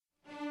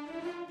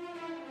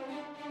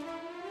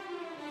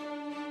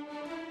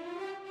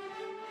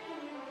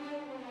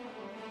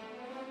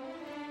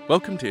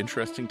Welcome to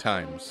Interesting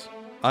Times.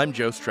 I'm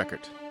Joe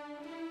Streckert.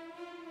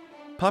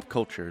 Pop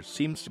culture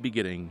seems to be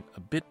getting a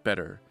bit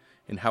better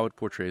in how it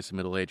portrays the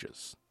Middle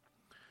Ages.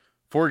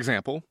 For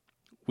example,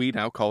 we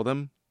now call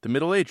them the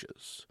Middle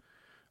Ages.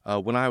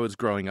 When I was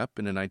growing up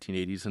in the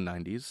 1980s and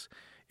 90s,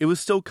 it was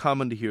still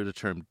common to hear the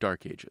term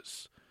Dark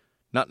Ages,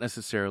 not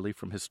necessarily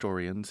from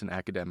historians and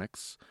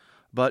academics,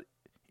 but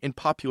in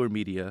popular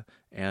media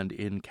and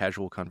in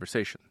casual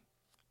conversation.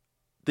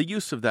 The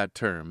use of that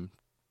term,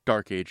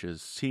 Dark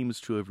Ages,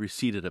 seems to have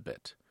receded a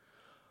bit.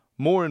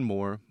 More and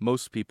more,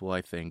 most people,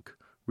 I think,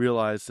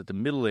 realize that the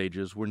Middle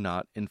Ages were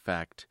not, in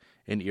fact,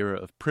 an era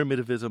of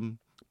primitivism,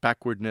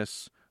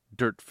 backwardness,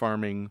 dirt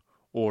farming,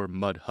 or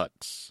mud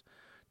huts.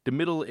 The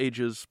Middle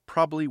Ages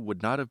probably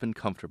would not have been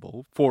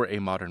comfortable for a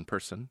modern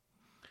person.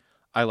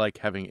 I like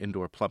having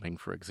indoor plumbing,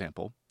 for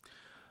example.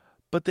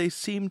 But they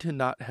seem to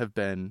not have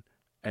been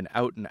an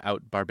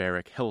out-and-out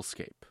barbaric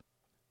hellscape.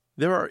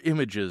 There are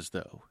images,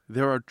 though.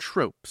 There are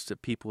tropes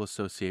that people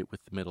associate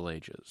with the Middle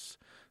Ages.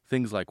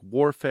 Things like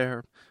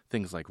warfare,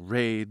 things like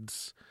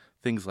raids,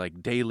 things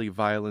like daily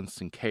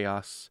violence and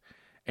chaos,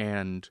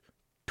 and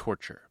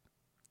torture.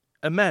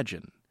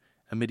 Imagine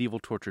a medieval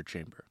torture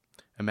chamber.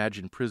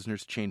 Imagine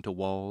prisoners chained to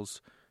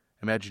walls.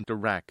 Imagine the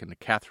rack and the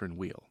Catherine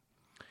wheel.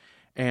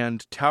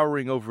 And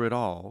towering over it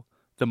all,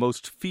 the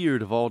most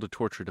feared of all the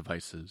torture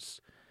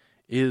devices,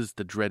 is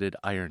the dreaded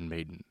Iron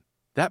Maiden.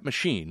 That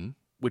machine,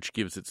 which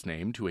gives its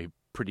name to a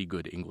pretty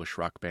good English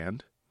rock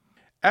band,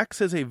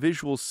 acts as a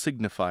visual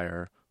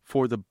signifier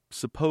for the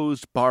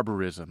supposed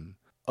barbarism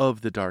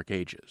of the Dark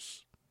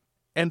Ages.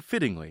 And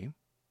fittingly,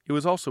 it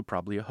was also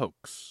probably a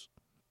hoax.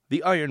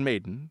 The Iron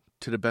Maiden,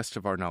 to the best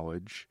of our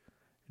knowledge,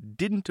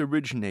 didn't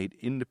originate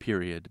in the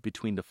period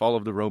between the fall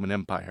of the Roman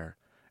Empire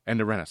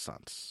and the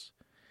Renaissance.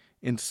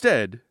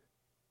 Instead,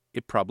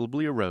 it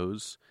probably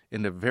arose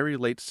in the very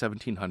late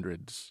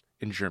 1700s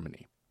in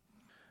Germany.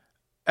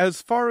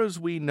 As far as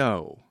we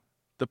know,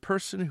 the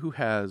person who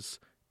has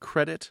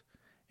credit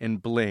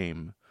and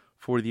blame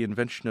for the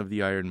invention of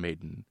the Iron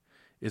Maiden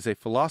is a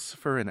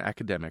philosopher and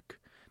academic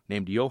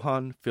named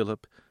Johann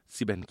Philipp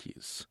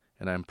Siebenkees,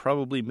 and I'm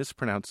probably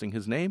mispronouncing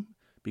his name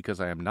because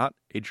I am not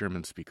a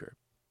German speaker.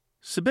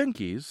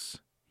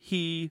 Siebenkees,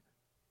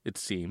 it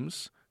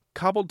seems,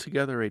 cobbled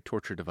together a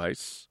torture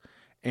device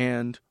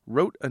and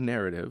wrote a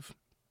narrative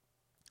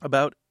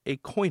about a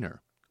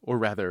coiner, or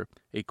rather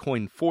a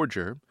coin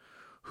forger,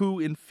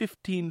 who in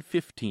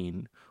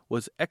 1515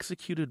 was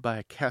executed by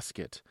a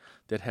casket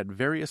that had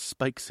various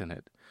spikes in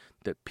it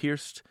that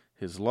pierced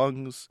his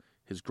lungs,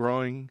 his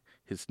groin,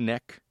 his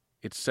neck,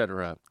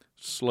 etc.,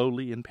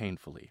 slowly and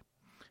painfully.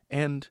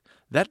 And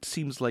that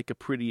seems like a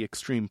pretty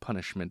extreme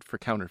punishment for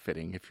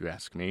counterfeiting, if you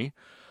ask me.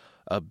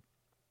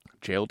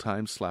 Jail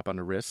time, slap on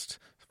the wrist,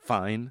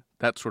 fine,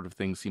 that sort of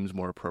thing seems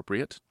more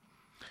appropriate.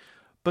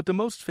 But the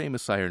most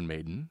famous Iron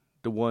Maiden,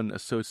 the one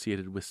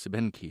associated with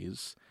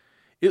Siebenkees,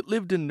 it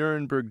lived in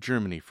Nuremberg,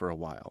 Germany for a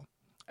while,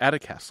 at a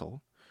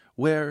castle,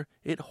 where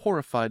it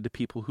horrified the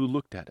people who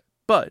looked at it.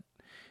 But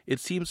it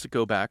seems to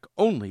go back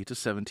only to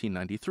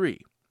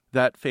 1793.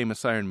 That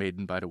famous Iron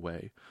Maiden, by the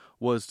way,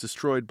 was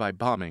destroyed by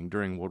bombing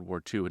during World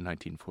War II in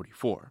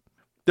 1944.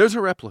 There's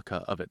a replica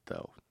of it,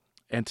 though,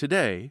 and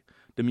today,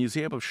 the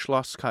Museum of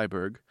Schloss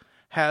Kyburg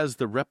has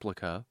the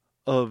replica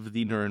of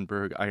the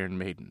Nuremberg Iron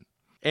Maiden.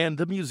 And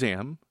the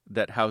museum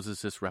that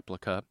houses this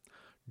replica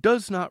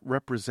does not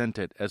represent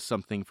it as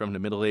something from the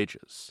Middle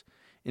Ages.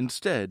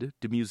 Instead,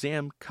 the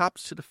museum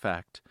cops to the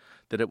fact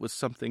that it was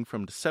something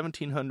from the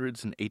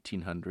 1700s and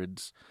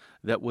 1800s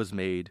that was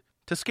made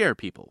to scare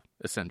people,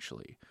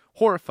 essentially,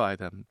 horrify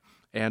them,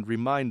 and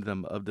remind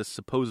them of this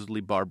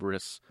supposedly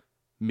barbarous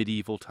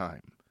medieval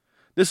time.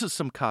 This is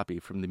some copy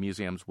from the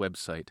museum's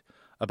website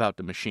about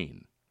the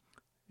machine.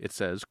 It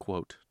says,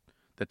 quote,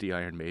 that the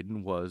Iron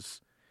Maiden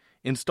was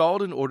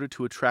installed in order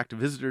to attract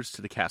visitors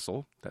to the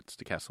castle, that's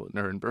the castle at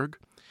Nuremberg.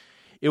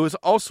 It was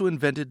also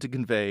invented to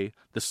convey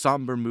the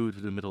somber mood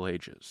of the Middle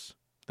Ages.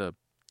 The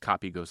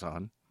copy goes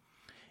on.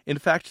 In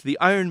fact, the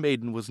Iron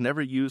Maiden was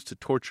never used to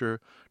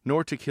torture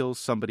nor to kill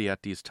somebody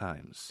at these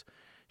times.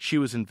 She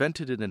was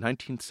invented in the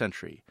 19th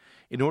century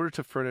in order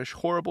to furnish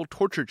horrible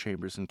torture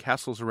chambers in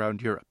castles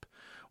around Europe,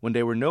 when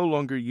they were no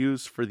longer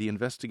used for the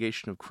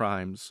investigation of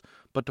crimes,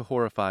 but to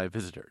horrify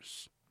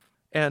visitors.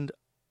 And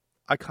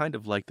I kind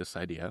of like this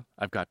idea,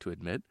 I've got to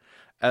admit,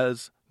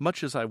 as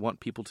much as I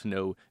want people to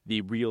know the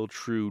real,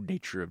 true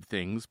nature of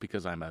things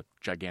because I'm a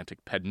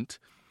gigantic pedant.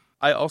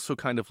 I also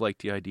kind of like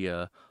the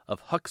idea of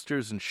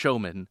hucksters and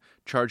showmen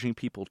charging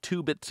people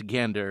 2 bits a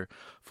gander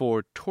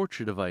for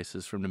torture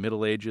devices from the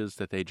Middle Ages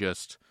that they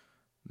just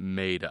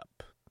made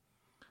up.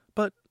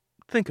 But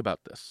think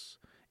about this.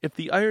 If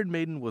the Iron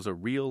Maiden was a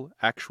real,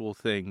 actual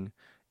thing,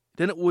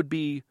 then it would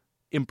be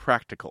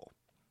impractical.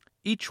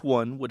 Each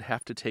one would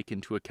have to take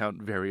into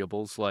account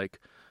variables like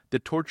the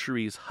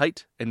torturee's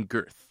height and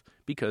girth,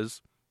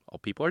 because all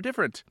people are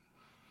different.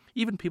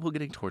 Even people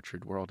getting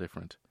tortured were all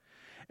different.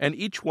 And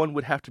each one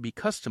would have to be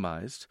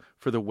customized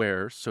for the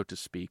wearer, so to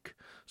speak,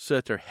 so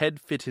that their head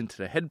fit into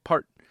the head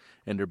part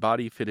and their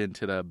body fit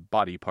into the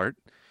body part,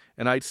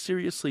 and I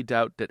seriously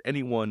doubt that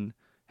anyone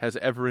has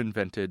ever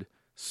invented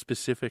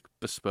specific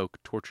bespoke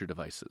torture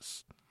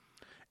devices.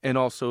 And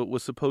also, it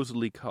was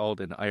supposedly called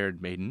an Iron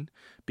Maiden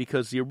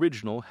because the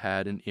original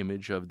had an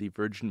image of the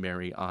Virgin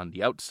Mary on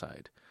the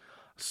outside.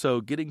 So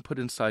getting put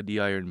inside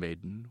the Iron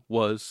Maiden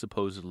was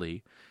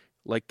supposedly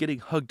like getting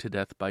hugged to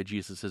death by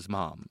Jesus'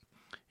 mom,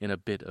 in a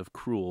bit of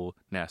cruel,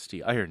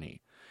 nasty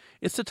irony.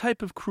 It's a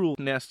type of cruel,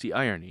 nasty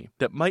irony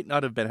that might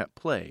not have been at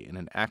play in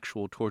an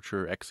actual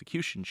torture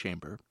execution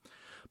chamber,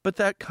 but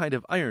that kind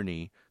of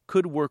irony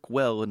could work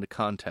well in the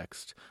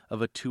context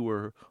of a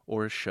tour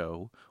or a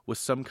show with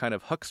some kind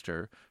of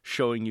huckster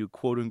showing you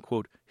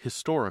quote-unquote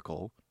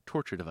historical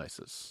torture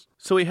devices.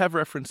 So we have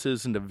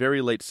references in the very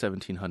late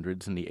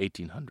 1700s and the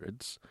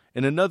 1800s,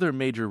 and another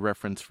major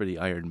reference for the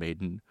Iron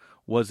Maiden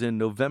was in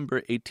November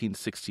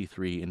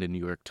 1863 in the New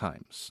York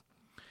Times.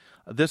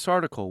 This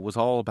article was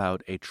all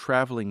about a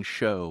traveling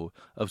show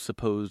of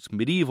supposed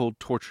medieval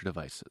torture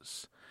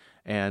devices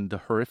and the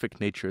horrific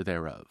nature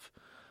thereof.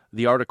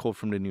 The article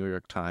from the New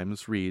York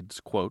Times reads,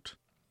 quote,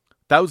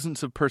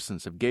 "Thousands of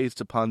persons have gazed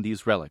upon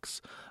these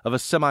relics of a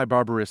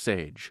semi-barbarous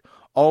age.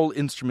 All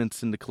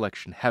instruments in the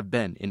collection have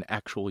been in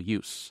actual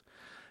use.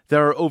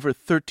 There are over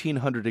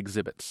 1,300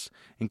 exhibits,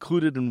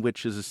 included in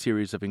which is a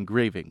series of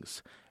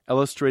engravings,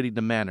 illustrating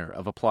the manner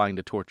of applying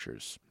the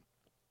tortures.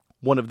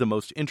 One of the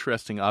most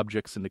interesting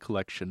objects in the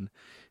collection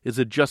is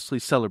a justly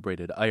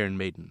celebrated Iron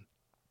Maiden."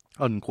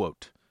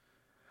 Unquote.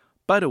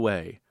 By the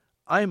way,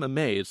 I am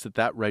amazed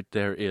that right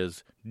there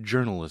is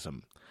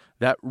journalism.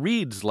 That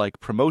reads like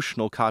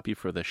promotional copy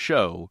for the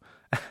show,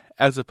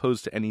 as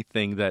opposed to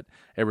anything that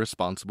a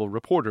responsible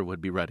reporter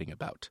would be writing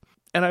about.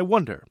 And I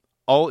wonder,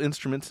 all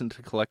instruments in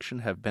the collection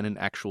have been in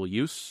actual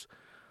use?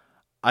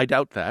 I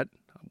doubt that.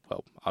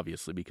 Well,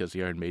 obviously because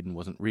the Iron Maiden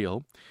wasn't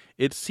real.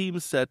 It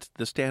seems that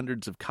the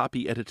standards of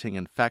copy editing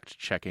and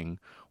fact-checking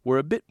were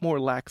a bit more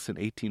lax in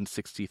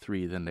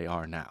 1863 than they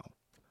are now.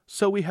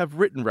 So we have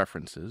written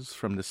references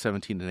from the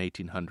 17 and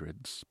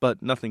 1800s,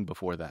 but nothing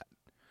before that.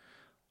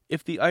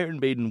 If the Iron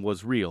Maiden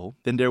was real,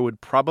 then there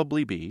would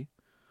probably be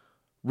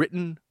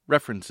written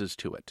references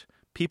to it.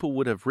 People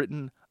would have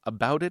written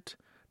about it,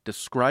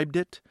 described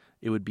it.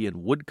 It would be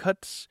in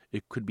woodcuts.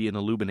 It could be in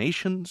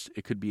illuminations.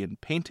 It could be in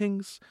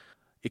paintings.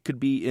 It could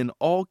be in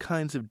all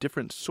kinds of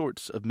different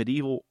sorts of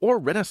medieval or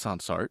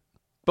Renaissance art,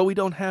 but we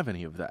don't have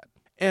any of that.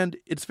 And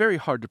it's very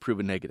hard to prove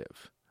a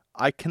negative.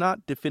 I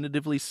cannot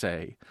definitively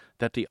say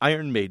that the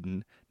Iron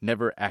Maiden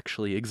never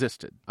actually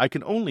existed. I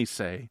can only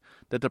say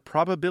that the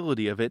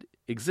probability of it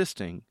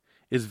existing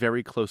is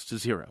very close to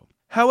zero.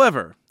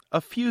 However,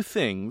 a few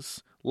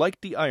things,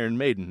 like the Iron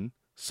Maiden,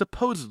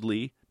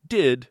 supposedly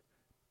did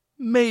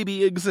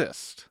maybe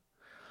exist.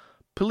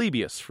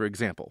 Polybius, for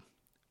example,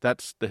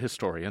 that's the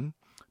historian,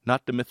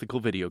 not the mythical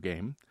video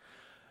game,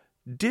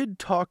 did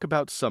talk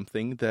about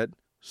something that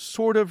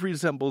sort of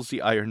resembles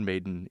the Iron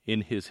Maiden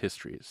in his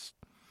histories.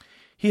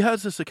 He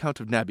has this account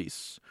of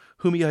Nabis,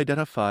 whom he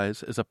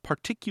identifies as a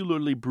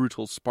particularly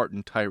brutal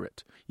Spartan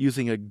tyrant,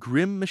 using a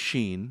grim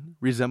machine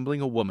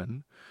resembling a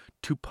woman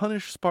to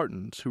punish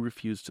Spartans who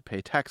refused to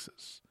pay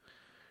taxes.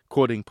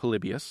 Quoting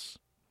Polybius,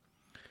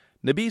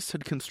 "Nabis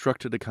had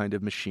constructed a kind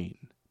of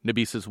machine,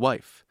 Nabis's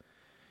wife,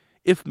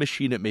 if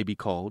machine it may be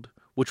called,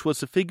 which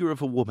was the figure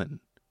of a woman,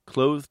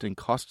 clothed in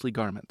costly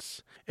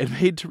garments, and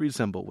made to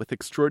resemble with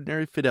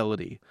extraordinary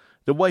fidelity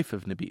the wife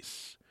of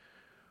Nabis.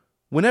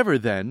 Whenever,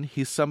 then,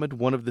 he summoned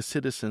one of the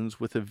citizens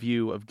with a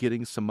view of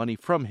getting some money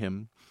from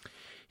him,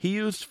 he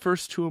used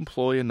first to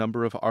employ a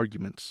number of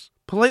arguments,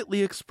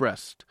 politely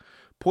expressed,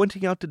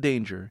 pointing out the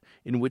danger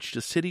in which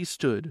the city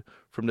stood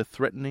from the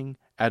threatening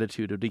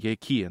attitude of the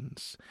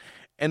Achaeans,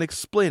 and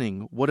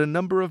explaining what a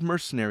number of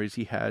mercenaries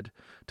he had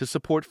to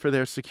support for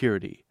their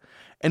security,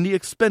 and the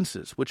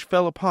expenses which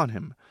fell upon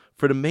him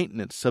for the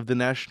maintenance of the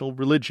national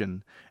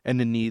religion and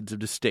the needs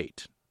of the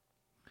state.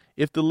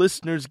 If the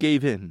listeners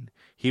gave in,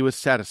 he was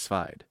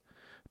satisfied,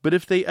 but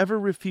if they ever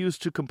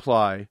refused to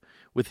comply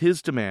with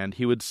his demand,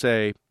 he would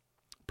say,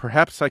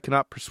 'Perhaps I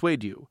cannot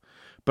persuade you,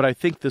 but I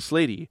think this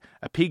lady,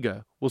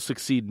 Apiga, will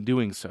succeed in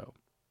doing so.'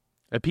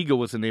 Apiga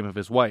was the name of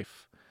his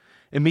wife.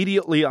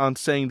 Immediately on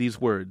saying these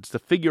words, the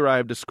figure I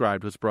have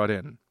described was brought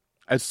in.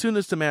 As soon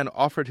as the man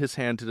offered his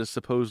hand to the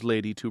supposed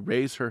lady to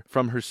raise her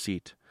from her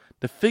seat,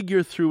 the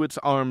figure threw its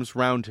arms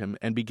round him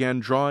and began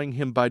drawing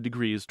him by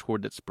degrees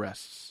toward its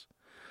breasts.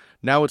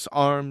 Now its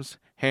arms,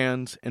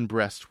 hands, and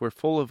breast were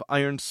full of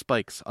iron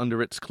spikes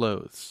under its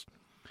clothes.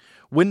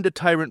 When the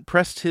tyrant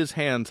pressed his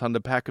hands on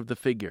the back of the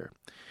figure,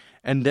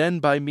 and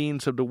then by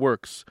means of the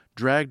works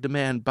dragged the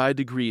man by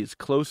degrees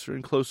closer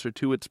and closer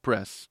to its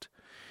breast,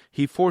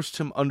 he forced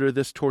him under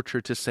this torture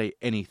to say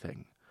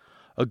anything.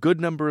 A good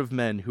number of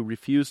men who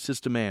refused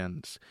his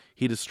demands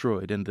he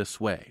destroyed in this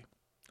way."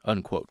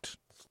 Unquote.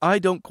 I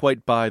don't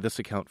quite buy this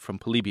account from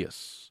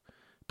Polybius.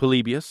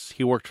 Polybius,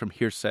 he worked from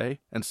hearsay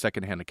and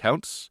second-hand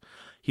accounts.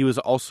 He was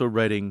also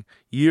writing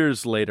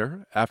years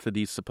later after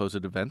these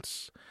supposed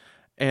events,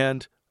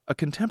 and a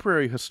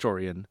contemporary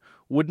historian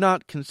would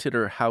not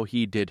consider how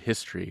he did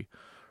history,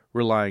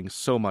 relying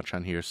so much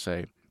on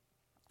hearsay.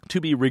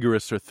 to be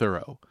rigorous or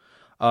thorough.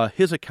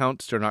 His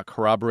accounts are not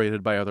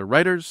corroborated by other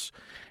writers,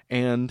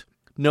 and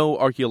no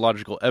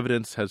archaeological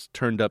evidence has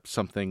turned up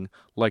something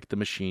like the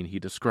machine he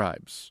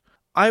describes.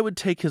 I would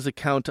take his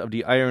account of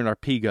the iron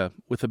arpiga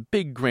with a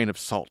big grain of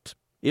salt.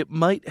 It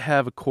might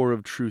have a core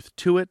of truth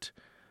to it,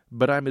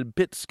 but I'm a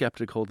bit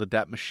skeptical that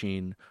that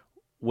machine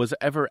was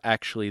ever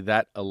actually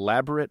that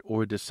elaborate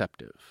or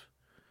deceptive.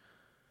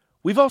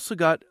 We've also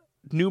got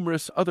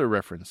numerous other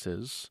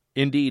references,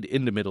 indeed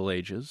in the Middle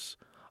Ages,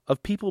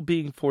 of people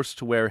being forced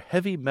to wear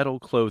heavy metal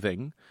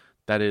clothing,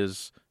 that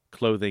is,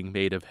 clothing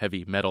made of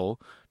heavy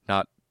metal,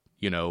 not,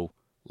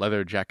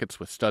 leather jackets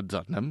with studs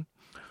on them,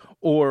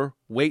 or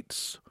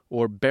weights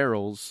or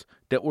barrels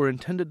that were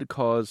intended to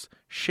cause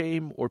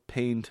shame or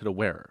pain to the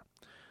wearer.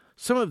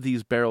 Some of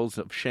these barrels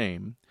of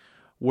shame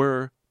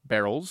were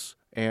barrels,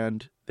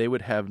 and they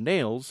would have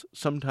nails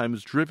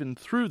sometimes driven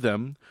through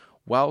them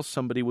while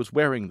somebody was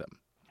wearing them.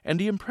 And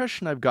the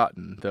impression I've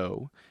gotten,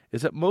 though,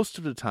 is that most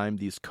of the time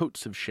these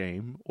coats of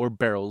shame, or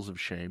barrels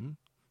of shame,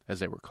 as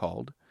they were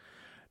called,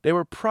 they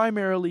were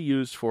primarily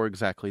used for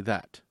exactly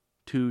that,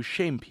 to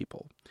shame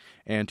people,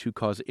 and to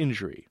cause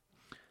injury.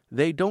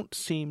 They don't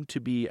seem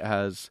to be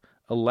as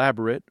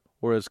elaborate,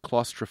 or as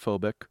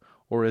claustrophobic,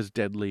 or as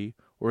deadly,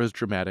 or as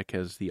dramatic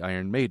as the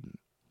Iron Maiden.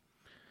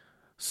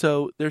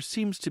 So there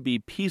seems to be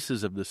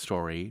pieces of the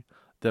story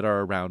that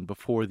are around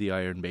before the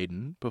Iron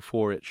Maiden,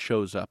 before it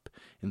shows up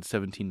in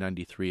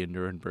 1793 in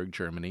Nuremberg,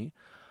 Germany.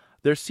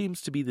 There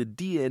seems to be the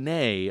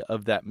DNA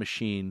of that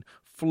machine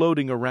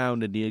floating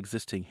around in the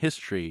existing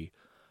history,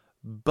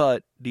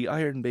 but the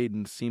Iron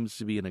Maiden seems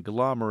to be an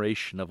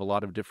agglomeration of a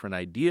lot of different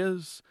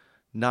ideas,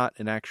 not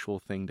an actual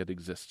thing that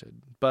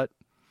existed. But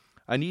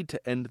I need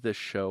to end this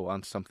show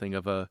on something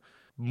of a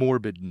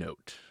morbid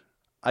note.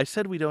 I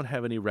said we don't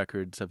have any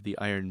records of the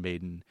Iron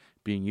Maiden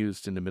being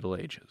used in the Middle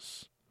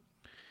Ages.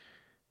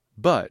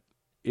 But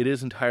it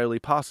is entirely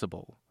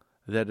possible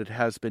that it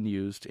has been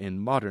used in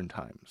modern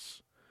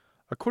times.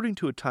 According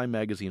to a Time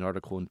magazine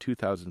article in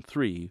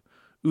 2003,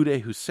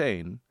 Uday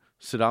Hussein,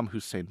 Saddam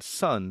Hussein's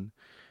son,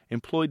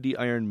 employed the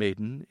Iron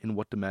Maiden in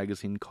what the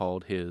magazine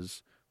called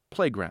his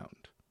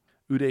playground.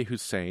 Uday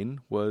Hussein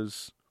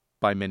was,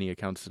 by many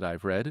accounts that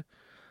I've read,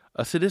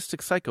 a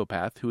sadistic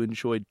psychopath who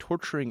enjoyed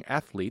torturing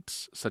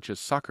athletes, such as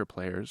soccer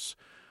players,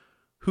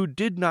 who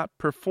did not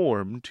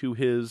perform to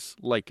his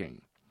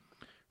liking.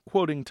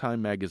 Quoting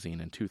Time magazine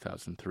in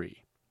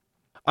 2003.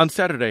 On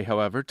Saturday,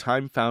 however,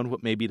 Time found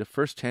what may be the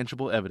first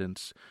tangible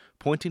evidence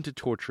pointing to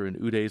torture in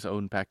Uday's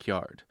own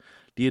backyard,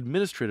 the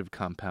administrative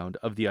compound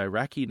of the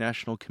Iraqi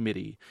National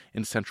Committee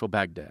in central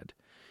Baghdad.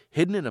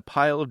 Hidden in a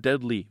pile of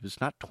dead leaves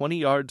not 20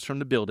 yards from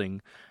the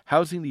building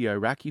housing the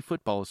Iraqi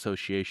Football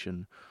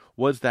Association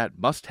was that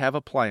must-have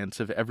appliance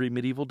of every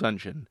medieval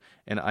dungeon,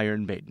 an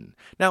Iron Maiden.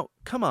 Now,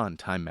 come on,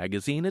 Time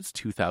magazine, it's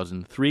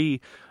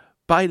 2003.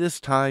 By this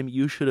time,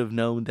 you should have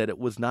known that it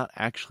was not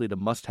actually the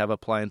must-have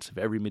appliance of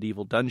every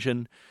medieval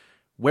dungeon.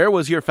 Where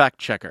was your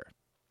fact-checker?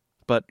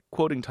 But,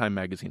 quoting Time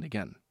magazine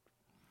again,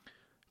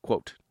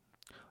 quote,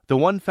 "The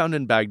one found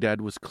in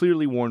Baghdad was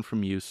clearly worn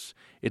from use,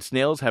 its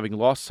nails having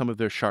lost some of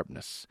their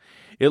sharpness.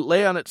 It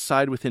lay on its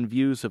side within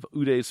views of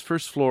Uday's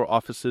first-floor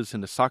offices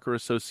in the Soccer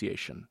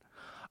Association.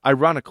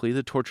 Ironically,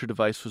 the torture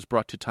device was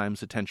brought to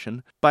Time's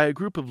attention by a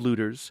group of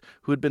looters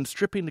who had been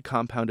stripping the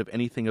compound of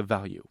anything of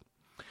value.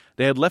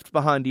 They had left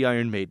behind the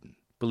Iron Maiden,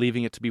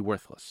 believing it to be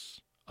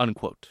worthless."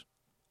 Unquote.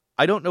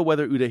 I don't know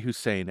whether Uday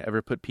Hussein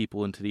ever put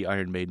people into the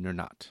Iron Maiden or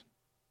not.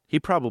 He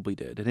probably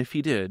did, and if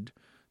he did,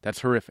 that's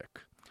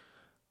horrific.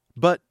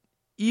 But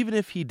even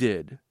if he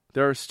did,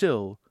 there are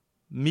still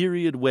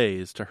myriad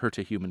ways to hurt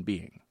a human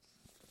being.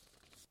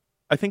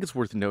 I think it's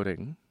worth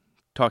noting,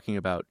 talking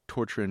about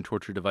torture and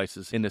torture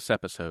devices in this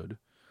episode,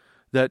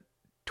 that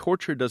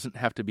torture doesn't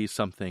have to be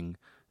something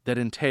that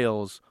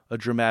entails a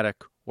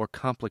dramatic or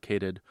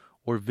complicated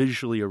or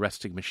visually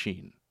arresting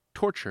machine.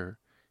 Torture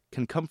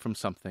can come from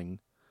something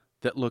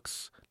that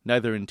looks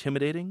neither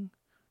intimidating,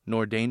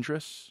 nor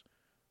dangerous,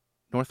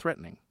 nor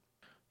threatening.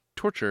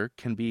 Torture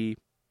can be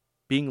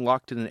being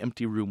locked in an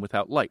empty room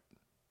without light.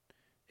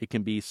 It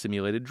can be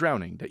simulated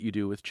drowning that you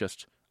do with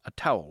just a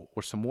towel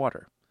or some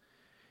water.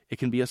 It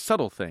can be a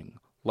subtle thing,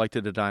 like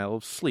the denial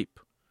of sleep,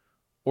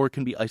 or it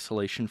can be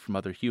isolation from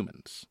other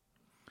humans.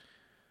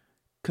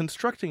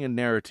 Constructing a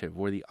narrative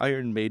where the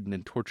Iron Maiden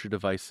and torture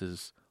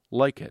devices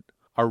like it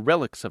are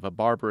relics of a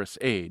barbarous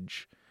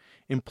age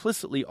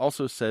implicitly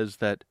also says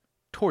that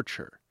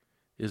torture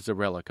is the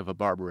relic of a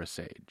barbarous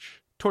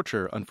age.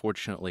 Torture,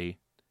 unfortunately,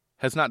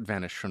 has not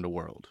vanished from the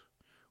world.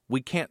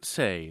 We can't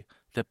say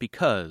that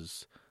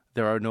because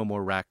there are no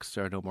more racks,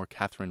 there are no more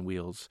Catherine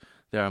wheels,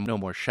 there are no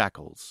more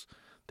shackles,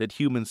 that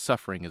human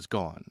suffering is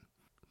gone.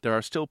 There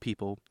are still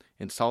people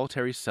in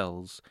solitary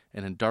cells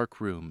and in dark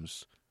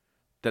rooms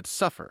that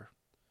suffer,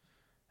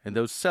 and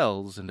those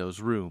cells and those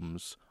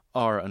rooms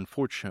are,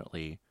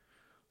 unfortunately,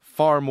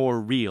 far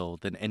more real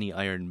than any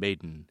Iron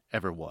Maiden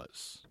ever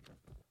was.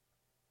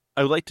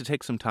 I would like to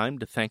take some time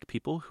to thank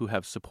people who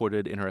have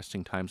supported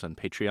Interesting Times on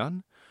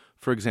Patreon.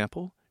 For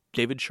example,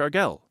 David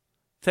Shargell.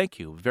 Thank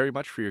you very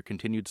much for your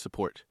continued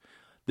support.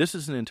 This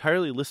is an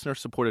entirely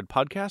listener-supported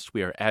podcast.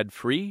 We are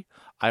ad-free.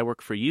 I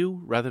work for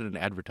you rather than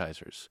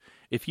advertisers.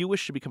 If you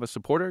wish to become a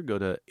supporter, go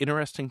to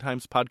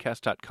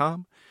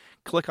interestingtimespodcast.com,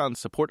 click on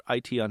Support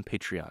IT on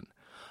Patreon.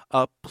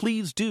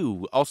 Please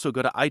do also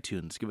go to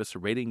iTunes. Give us a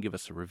rating, give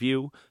us a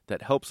review.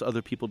 That helps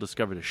other people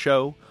discover the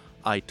show.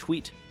 I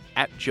tweet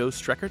at Joe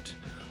Streckert.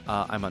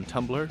 I'm on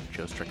Tumblr,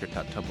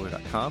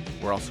 joestreckert.tumblr.com.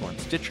 We're also on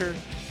Stitcher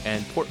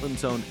and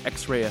Portland's own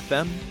X-Ray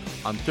FM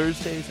on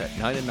Thursdays at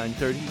 9 and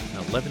 9:30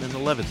 and 11 and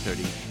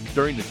 11:30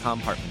 during the Tom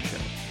Hartman Show.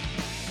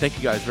 Thank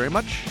you guys very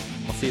much.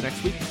 I'll see you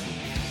next week.